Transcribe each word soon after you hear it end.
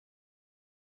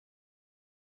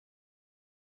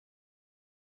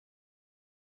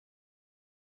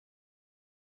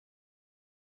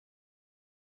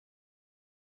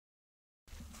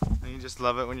You just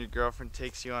love it when your girlfriend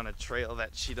takes you on a trail that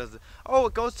she doesn't. Oh,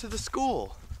 it goes to the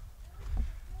school.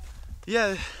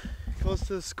 Yeah, it goes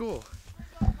to the school.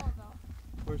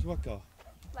 Where's what go?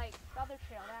 Like the other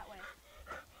trail that way.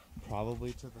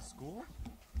 Probably to the school?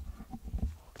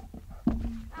 I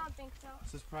don't think so.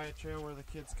 This is probably a trail where the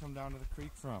kids come down to the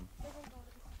creek from.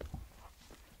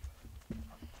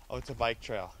 Oh, it's a bike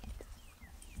trail.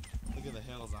 Look at the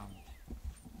hills on it.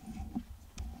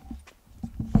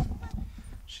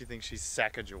 She thinks she's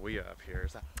Sacagawea up here.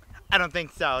 So, I don't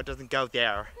think so. It doesn't go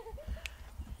there.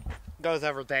 It goes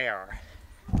over there.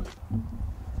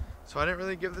 So I didn't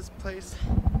really give this place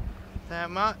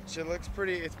that much. It looks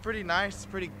pretty, it's pretty nice. It's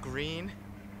pretty green.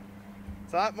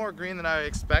 It's a lot more green than I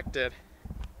expected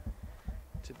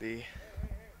to be.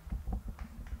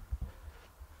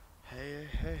 Hey,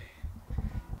 hey, hey.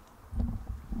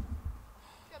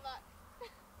 Good luck.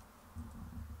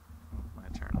 My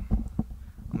turn.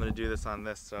 I'm gonna do this on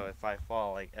this so if I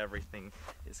fall, like everything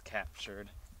is captured.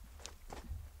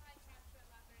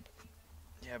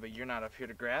 Yeah, but you're not up here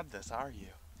to grab this, are you?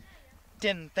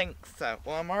 Didn't think so.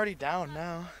 Well, I'm already down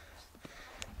now.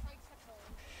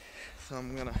 So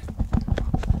I'm gonna...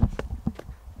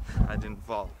 I didn't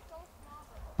fall.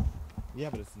 Yeah,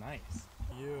 but it's nice.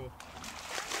 You.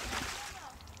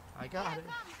 I got it.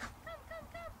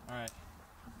 All right.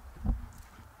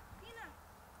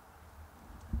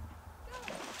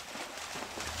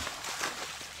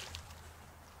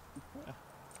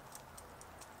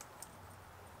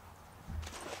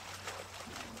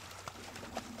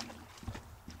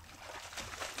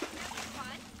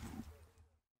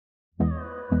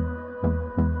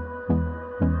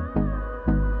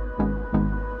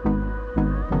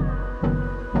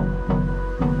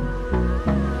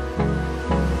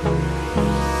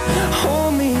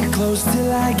 Close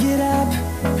till I get up.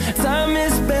 Time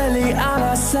is barely on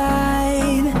our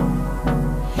side.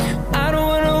 I don't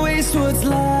wanna waste what's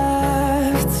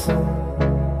left.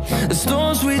 The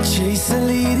storms we chase are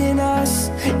leading us,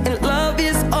 and love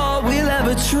is all we'll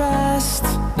ever trust.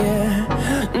 Yeah,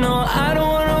 no, I don't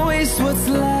wanna waste what's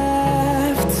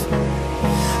left.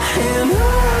 And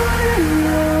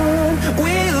on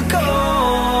we'll go,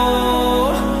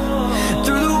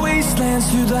 through the wastelands,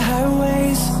 through the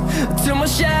highways, till my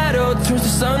shadow turns to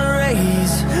sun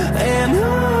rays. And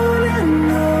on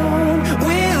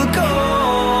we'll go,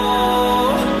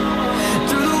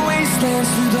 through the wastelands,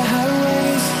 through the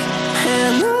highways.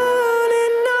 And on we'll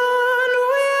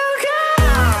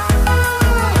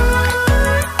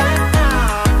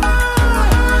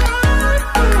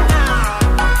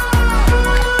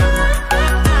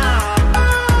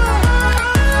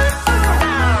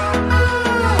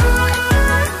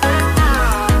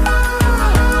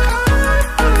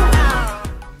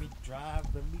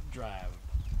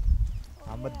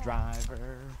I'm a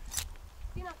driver.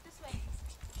 You know, this way.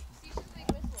 See, she's like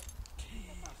whistling.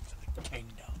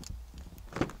 Kingdom.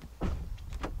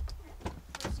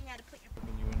 First you had to put your...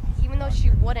 Even though she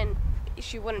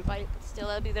wouldn't bite, but still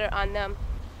it'll be there on them.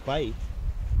 Bite?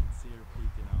 See her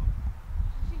peeking out.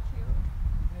 Is she cute?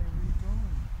 Hey, where you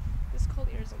going? This cold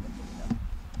ear isn't good for me though.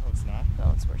 Oh, it's not?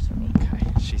 No, it's worse for me.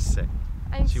 Okay, she's sick.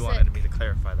 She sick. wanted me to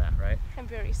clarify that, right? I'm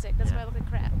very sick. That's why I look like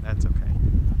crap. That's okay.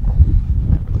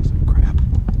 Never looks like crap.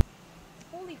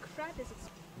 Holy crap, this is...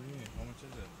 How much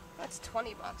is it? That's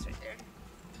 $20 right there.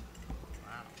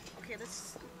 Wow. Okay,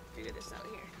 let's figure this out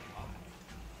here.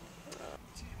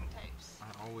 Different types.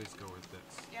 I always go with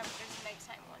this. Yeah, but there's a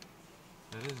nighttime one.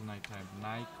 That is nighttime.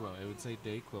 NyQuil. It would say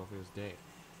Dayquil if it was day.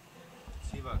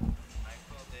 See, look.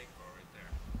 NyQuil, Dayquil right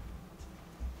there.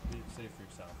 What do you say for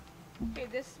yourself? Okay,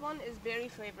 this one is berry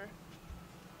flavor.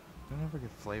 Don't ever get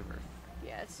flavor.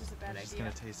 Yeah, it's just a bad It's just idea.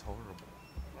 gonna taste horrible.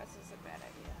 That's just a bad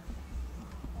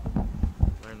idea.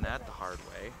 Learned that the hard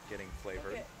way, getting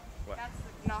flavored. Okay, What? that's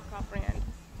the knockoff brand.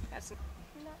 That's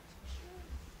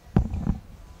Looking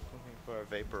for a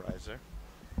vaporizer.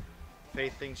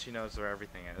 Faith thinks she knows where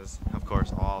everything is, of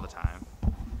course, all the time.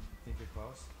 Think you're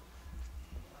close?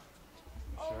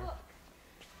 Oh, Sure. look.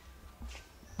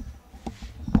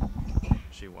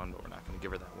 She won, but we're not going to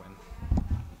give her that win.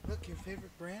 Look, your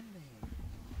favorite brand name.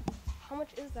 How much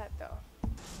is that though?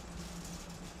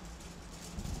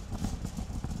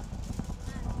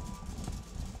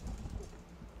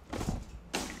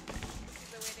 This is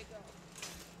the way to go.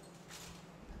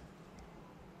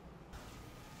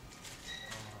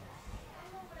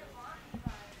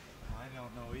 I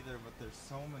don't know either, but there's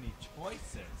so many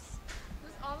choices.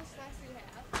 This is all the snacks we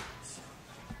have. So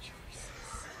many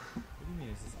choices. What do you mean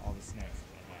this is all the snacks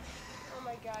that I have? Oh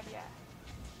my god, yeah.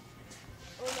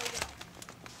 Oh my god.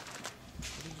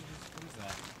 What did you just, what is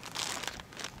that?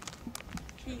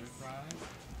 Cheese. Cheddar fries?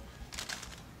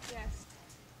 Yes.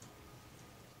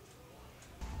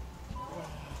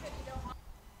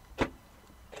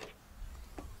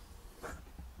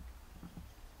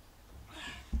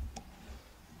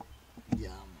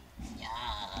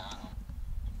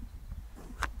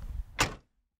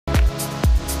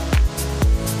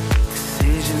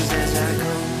 Decisions as I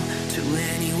go to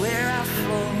anywhere I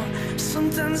flow.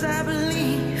 Sometimes I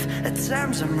believe, at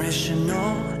times I'm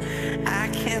rational. I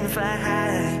can fly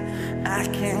high, I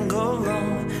can go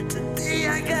low. Today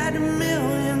I got a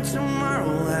million,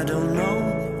 tomorrow I don't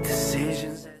know.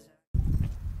 Decisions as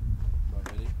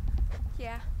Ready?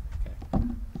 Yeah. Okay.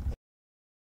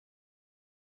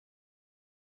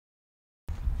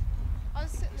 I'll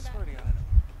just sit in the back. Swear to God, I know.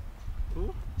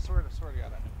 Who? Swear to God, I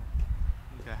know.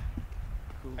 Okay.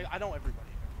 I know everybody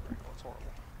everywhere. It's horrible.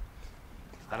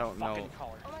 I don't know. Fucking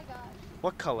color. Oh my god.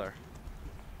 What color?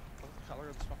 What's the color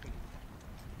of this fucking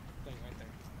thing right there?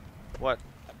 What?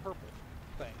 That purple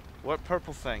thing. What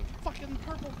purple thing? Fucking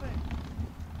purple thing.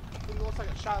 It looks like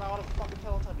a shot out of a fucking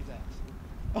Teletubby's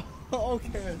ass.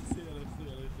 Okay, I see it.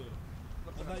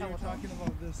 Looks I like a thought you were Teletubby. talking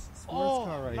about this sports Oh,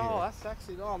 car right no, here. that's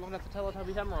sexy. No, I'm looking at the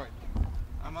Teletubby hemorrhoid.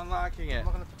 I'm unlocking it. I'm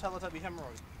looking at the Teletubby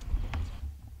hemorrhoid.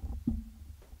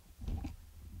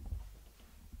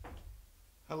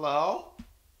 Hello?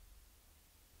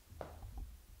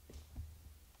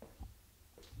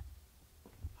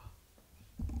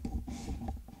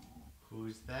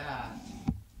 Who's that?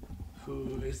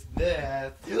 Who is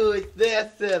this? Who is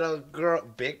this little girl?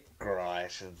 Big girl, I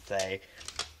should say.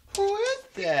 Who is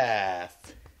this?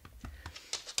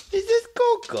 Is this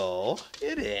Coco?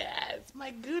 It is.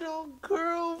 My good old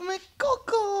girl, my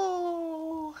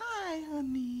Coco. Hi,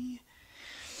 honey.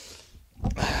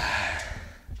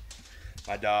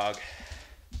 My dog.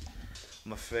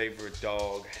 My favorite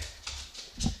dog.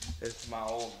 It's my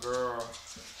old girl.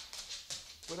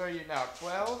 What are you now,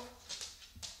 12?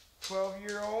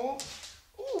 12-year-old?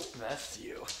 Ooh, bless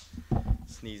you.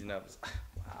 Sneezing up.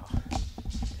 Wow.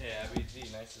 Hey, Abby G,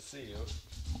 nice to see you.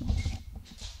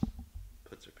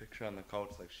 Puts her picture on the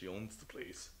couch like she owns the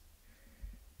place.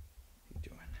 What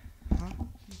you doing? Huh? What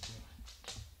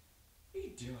you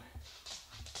doing?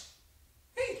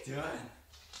 What you doing?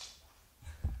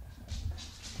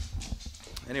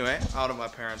 Anyway, out of my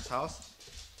parents' house.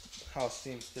 House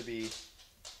seems to be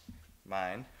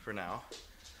mine for now.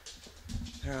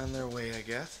 They're on their way, I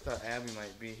guess. Thought Abby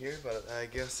might be here, but I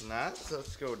guess not. So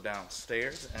let's go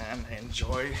downstairs and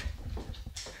enjoy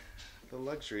the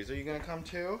luxuries. Are you gonna come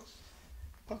too?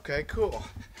 Okay, cool.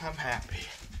 I'm happy.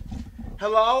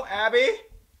 Hello, Abby?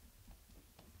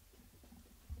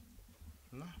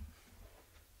 No.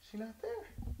 She not there.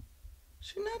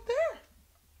 She not there.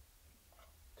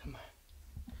 Come on.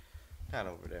 Not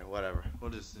over there, whatever. We'll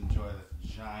just enjoy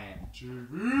this giant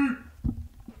TV.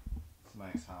 It's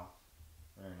Mike's house.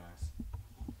 Very nice.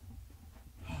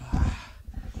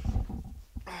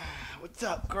 What's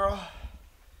up, girl?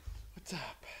 What's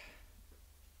up?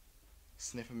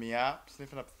 Sniffing me up?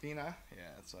 Sniffing up Athena? Yeah,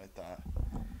 that's what I thought.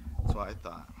 That's what I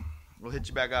thought. We'll hit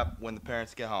you back up when the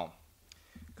parents get home.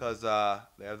 Because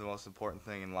they have the most important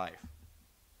thing in life.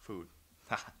 Food.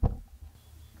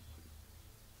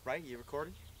 Right? You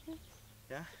recording?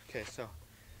 Yeah? Okay, so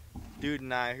dude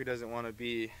and I, who doesn't want to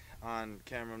be on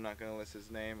camera, I'm not going to list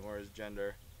his name or his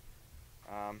gender.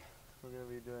 We're going to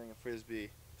be doing a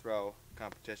frisbee throw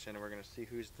competition, and we're going to see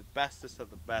who's the bestest of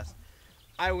the best.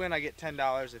 I win, I get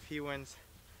 $10. If he wins,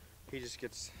 he just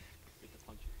gets...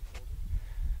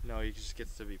 No, he just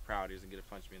gets to be proud. He doesn't get to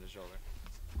punch me in the shoulder.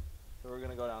 So we're going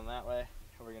to go down that way,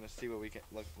 and we're going to see what we can...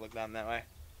 Look down that way.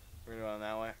 We're going to go down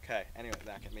that way. Okay, anyway,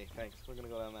 back at me. Thanks. We're going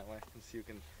to go down that way and see who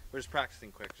can... We're just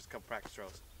practicing quick, just a couple practice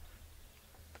throws.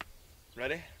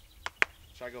 Ready?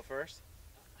 Should I go first?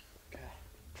 Okay.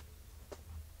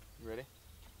 You ready?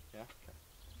 Yeah? Okay.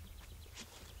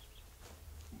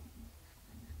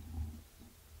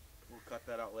 We'll cut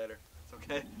that out later. It's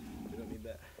okay? We don't need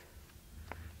that.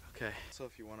 Okay. So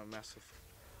if you want to mess with...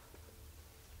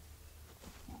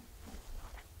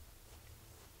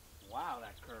 Wow,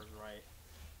 that curve's right.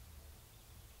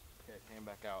 Okay, it came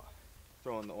back out.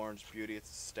 Throwing the orange beauty,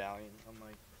 it's a stallion,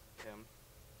 unlike him.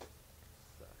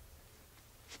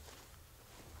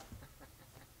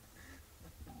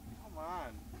 Come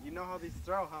on, you know how these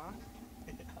throw, huh?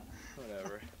 Yeah.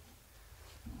 Whatever.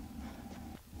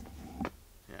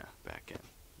 Yeah, back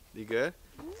in. You good?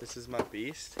 This is my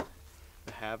beast,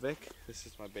 the Havoc. This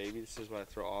is my baby. This is what I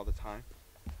throw all the time.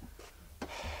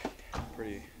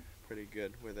 Pretty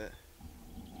good with it.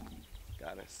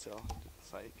 Got it still.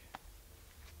 Psych.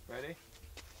 Ready?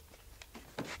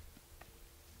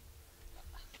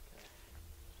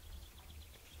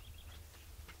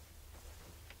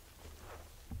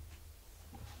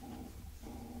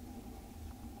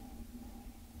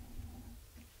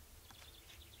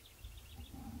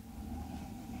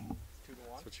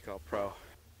 what you call pro.